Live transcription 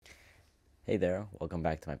Hey there, welcome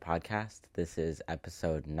back to my podcast. This is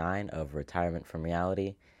episode 9 of Retirement from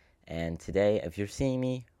Reality. And today, if you're seeing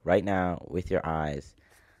me right now with your eyes,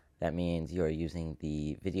 that means you are using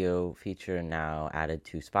the video feature now added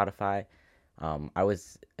to Spotify. I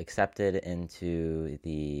was accepted into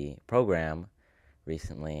the program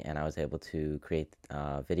recently, and I was able to create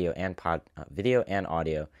video and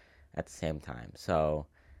audio at the same time. So,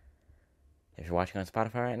 if you're watching on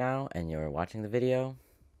Spotify right now and you're watching the video,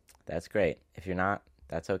 that's great. If you're not,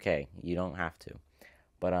 that's okay. You don't have to.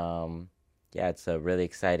 But yeah, it's a really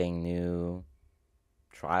exciting new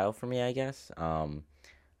trial for me, I guess.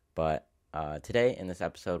 But today in this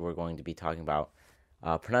episode, we're going to be talking about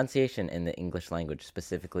pronunciation in the English language,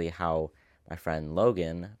 specifically how my friend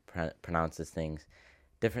Logan pronounces things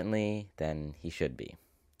differently than he should be.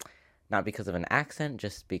 Not because of an accent,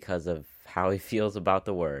 just because of how he feels about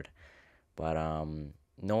the word. But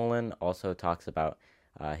Nolan also talks about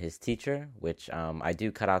his teacher, which I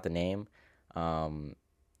do cut out the name.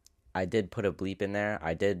 I did put a bleep in there.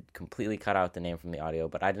 I did completely cut out the name from the audio,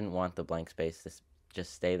 but I didn't want the blank space to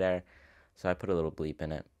just stay there, so I put a little bleep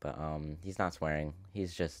in it. But he's not swearing.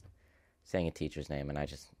 He's just saying a teacher's name, and I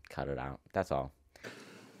just cut it out. That's all.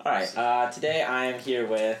 All right. Today I am here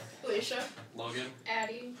with Alicia, Logan,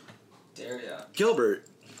 Addie, Daria, Gilbert.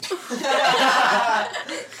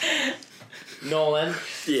 Nolan.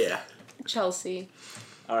 Yeah. Chelsea.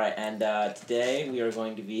 All right, and today we are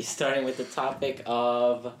going to be starting with the topic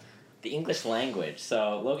of the English language.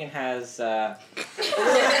 So Logan has a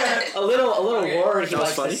little Okay. word he That was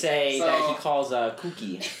likes funny. to say So- that he calls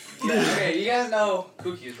cookie. Okay, you guys know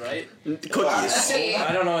cookies, right? Cookies.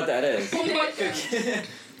 I don't know what that is. Cookies.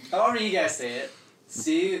 However you guys say it.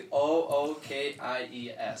 Cookies.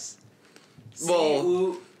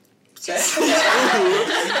 Well- Bro,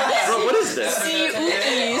 what is this?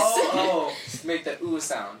 Oh, make the ooh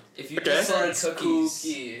sound. If you Okay. just said For cookies.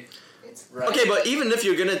 cookie, right? Okay, but even if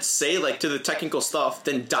you're gonna say like to the technical stuff,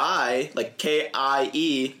 then die like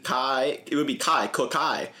K-I-E, kai, it would be kai,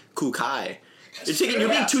 kokai, kukai. You're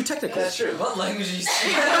being too technical. That's true. What language are you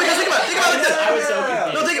speaking? No, because think about it like this. I was so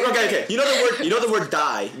confused. No, think okay. You know the word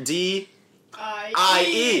die,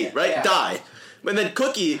 D-I-E, right? Yeah. Die. And then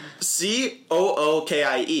cookie,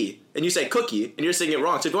 C-O-O-K-I-E. And you say cookie, and you're saying it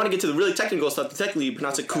wrong. So if you want to get to the really technical stuff, technically you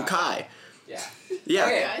pronounce it kukai. Yeah. Yeah.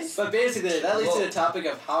 Okay, Guys. but basically that leads to the topic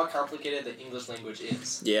of how complicated the English language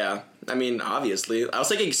is. Yeah, I mean, obviously, I was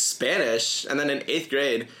taking Spanish, and then in 8th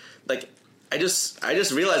grade, like, I just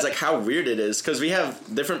realized like how weird it is because we have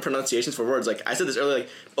different pronunciations for words. Like I said this earlier, like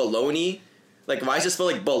baloney. Like why is it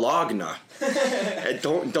spelled like bologna?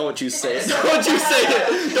 Don't you say it? Don't you say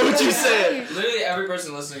it? Don't you say it? Literally every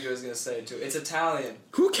person listening to it is going to say it too. It's Italian.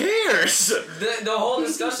 Who cares? The whole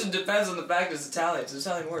discussion depends on the fact that it's Italian. It's an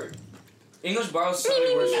Italian word. English borrows so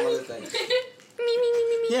many words from other things.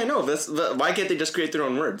 Yeah, no. Why can't they just create their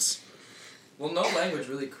own words? Well, no language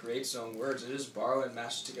really creates its own words. They just borrow and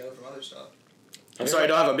mash it together from other stuff. I'm sorry, I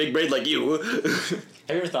don't have a big brain like you. Have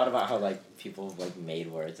you ever thought about how like people like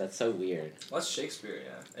made words? That's so weird. Well, that's Shakespeare,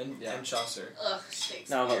 yeah. And Chaucer. Ugh,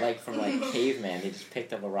 Shakespeare. No, but like from like caveman, they just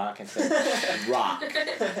picked up a rock and said rock.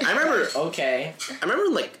 I remember Okay.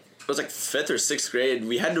 like it was like 5th or 6th grade.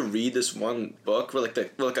 We had to read this one book where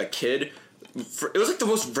like a kid. It was like the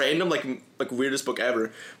most random like weirdest book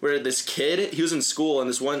ever. Where this kid, he was in school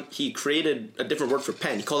and he created a different word for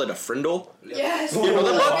pen. He called it a frindle. Yes. You know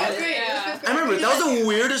that book? Fifth grade. Yeah. Fifth I remember grade. that was the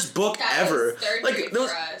weirdest book That ever. was third Like grade there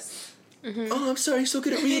was, for us. oh, I'm sorry, you're so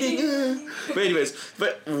good at reading. But anyways,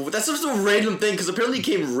 that's just a random thing because apparently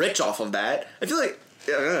he became rich off of that. I feel like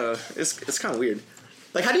it's kind of weird.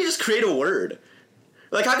 Like how do you just create a word?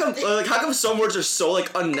 Like how come some words are so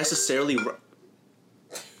like unnecessarily?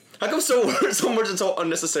 How come some words are so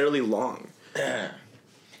unnecessarily long?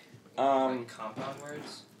 Compound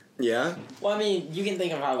words? Yeah. Well, I mean, you can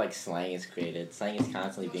think of how like slang is created. Slang is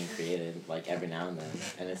constantly being created, like every now and then,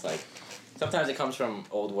 and it's like sometimes it comes from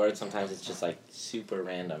old words. Sometimes it's just like super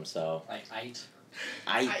random. So Like ite.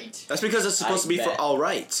 Height. That's because it's supposed to be for bet. all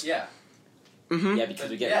right. Yeah. Mm-hmm. yeah,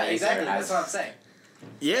 because we get Yeah, laser exactly. as- That's what I'm saying.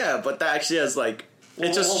 Yeah, but that actually has like it's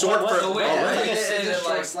Well, just well, short what- for well, all wait, right. like I It's said, just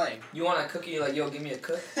like- short slang. You want a cookie? Like, yo, give me a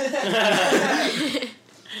cook.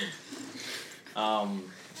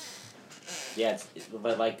 Yeah,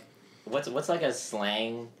 but like, what's like a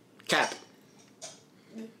slang? Cap.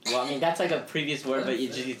 Well, I mean that's like a previous word, but you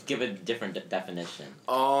just give a different definition.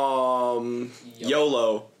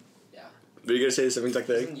 YOLO. Yeah. Were you gonna say the same exact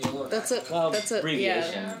thing? Isn't YOLO an That's it. Well, That's it.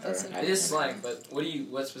 abbreviation. Yeah. That's for it. It is slang, but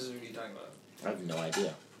what specifically are you talking about? I have no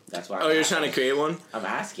idea. That's why. Oh, I'm you're asking. trying to create one? I'm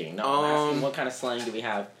asking. No, I'm asking. Um, What kind of slang do we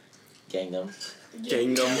have? Gangnam.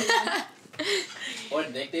 Kingdom.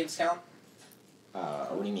 What nicknames count?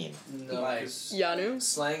 What do you mean? No, Like, 'cause Yanu?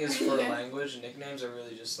 slang is for language. Nicknames are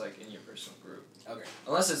really just like in your personal group. Okay.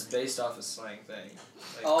 Unless it's based off a slang thing.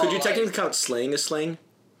 Like, Oh, Could you like- technically count slang as slang?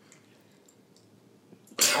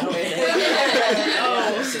 I don't think.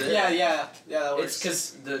 Yes, it is. Yeah. That works. It's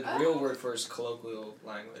because the real word for it is colloquial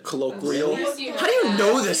language. Colloquial? Yes, you know How do you that.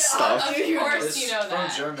 know this stuff? Of It's course you know from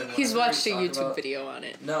that. German. He's Whenever watched a we talk YouTube about- video on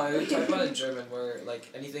it. No, we talk about it in German where like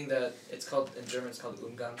anything that it's called in German it's called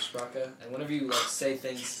Umgangssprache, and whenever you like say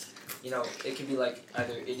things, you know, it can be like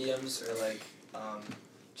either idioms or like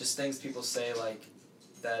just things people say like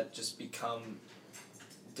that just become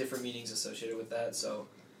different meanings associated with that. So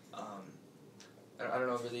I don't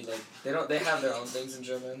know really like they have their own things in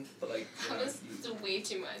German, but like you know, That was way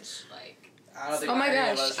too much, like. I don't think Oh my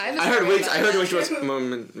any of gosh, us- I have a I heard story which about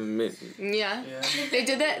was. Yeah. yeah. They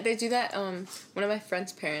do that, one of my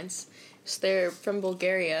friend's parents, so they're from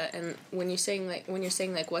Bulgaria, and when you're saying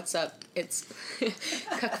like what's up, it's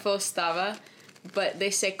kakvo stava, but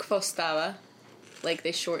they say kvo stava, like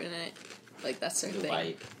they shorten it, like that's their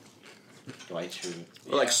thing. Dwight Schrute.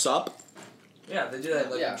 Or like sup? Yeah, they do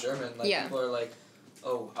that like Yeah. in German. Like Yeah. people are like,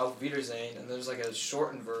 "Oh, auf Wiedersehen," and there's like a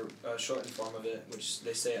shortened form of it, which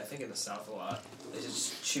they say I think in the South a lot. They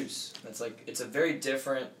just choose. It's like it's a very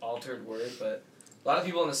different altered word, but a lot of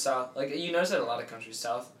people in the South, like you notice that a lot of countries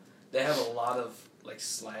South, they have a lot of like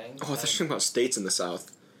slang. Oh, I thought you were talking about states in the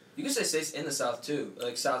South. You can say states in the South too,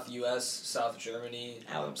 like South U.S., South Germany,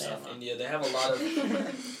 Alabama. South India. They have a lot of.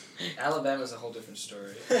 Alabama's a whole different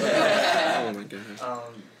story. Oh my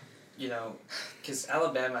god. You know, because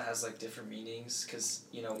Alabama has like different meanings. Because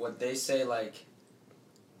you know what they say, like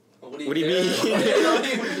What do you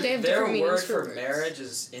mean? They have their different word meanings for words. marriage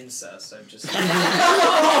is incest. I'm just.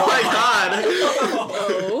 Oh my god.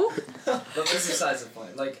 Oh. But this is besides the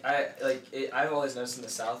point. Like I've always noticed in the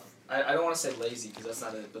South. I don't want to say lazy because that's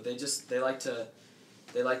not it. But they like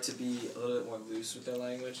to be a little bit more loose with their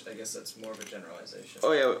language. I guess that's more of a generalization.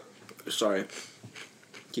 Oh yeah, sorry.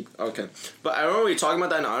 Okay, but I remember we were talking about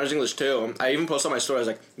that in Honors English too. I even posted on my story. I was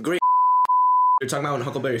like, "Great." You're talking about when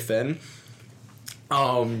Huckleberry Finn.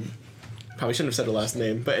 Probably shouldn't have said the last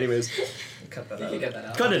name, but anyways, Cut that You out. can get that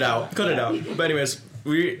out. cut it out. But anyways,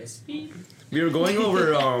 we were going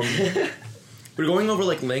over we were going over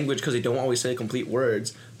like language because they don't always say complete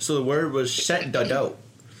words. So the word was shet da do.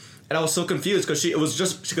 And I was so confused because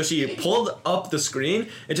she pulled up the screen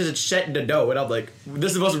and just said shet da do, and I'm like,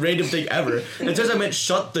 this is the most random thing ever. And it turns out I meant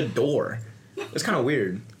shut the door. It's kind of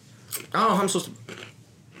weird. I don't know how I'm supposed to.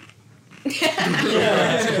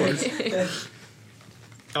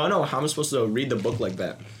 I don't know how I'm supposed to read the book like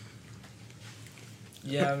that.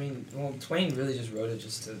 Yeah, I mean, well, Twain really just wrote it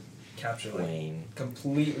just to capture like Twain.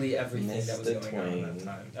 completely everything that was Mr. going on at Twain. that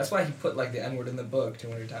time. That's why he put like the N-word in the book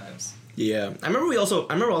 200 times. Yeah, I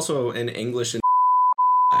remember also in English in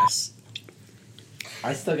class.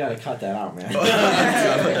 I still gotta cut that out, man.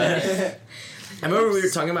 I remember we were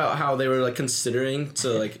talking about how they were like considering to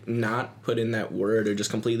like not put in that word or just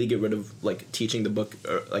completely get rid of like teaching the book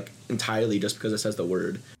like entirely just because it says the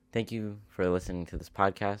word. Thank you for listening to this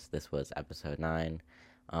podcast. This was episode 9.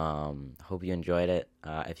 Hope you enjoyed it.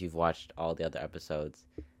 If you've watched all the other episodes,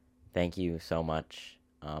 thank you so much.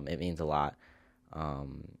 It means a lot.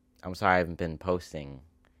 I'm sorry I haven't been posting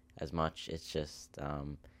as much. It's just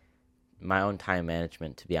my own time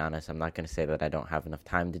management, to be honest. I'm not going to say that I don't have enough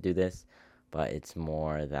time to do this, but it's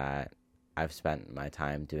more that I've spent my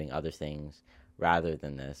time doing other things rather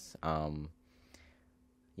than this.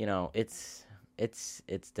 You know, it's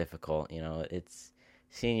difficult. You know, it's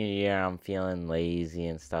senior year. I'm feeling lazy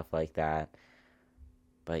and stuff like that.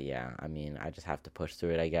 But yeah, I mean, I just have to push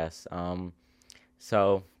through it, I guess.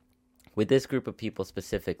 So with this group of people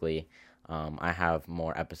specifically, I have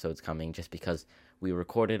more episodes coming just because we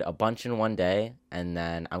recorded a bunch in one day, and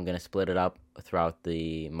then I'm going to split it up throughout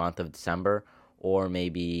the month of December, or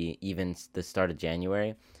maybe even the start of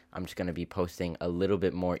January. I'm just going to be posting a little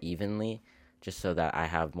bit more evenly, just so that I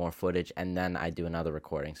have more footage, and then I do another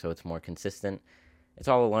recording, so it's more consistent. It's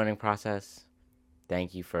all a learning process.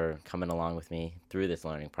 Thank you for coming along with me through this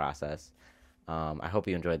learning process. I hope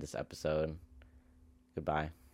you enjoyed this episode. Goodbye.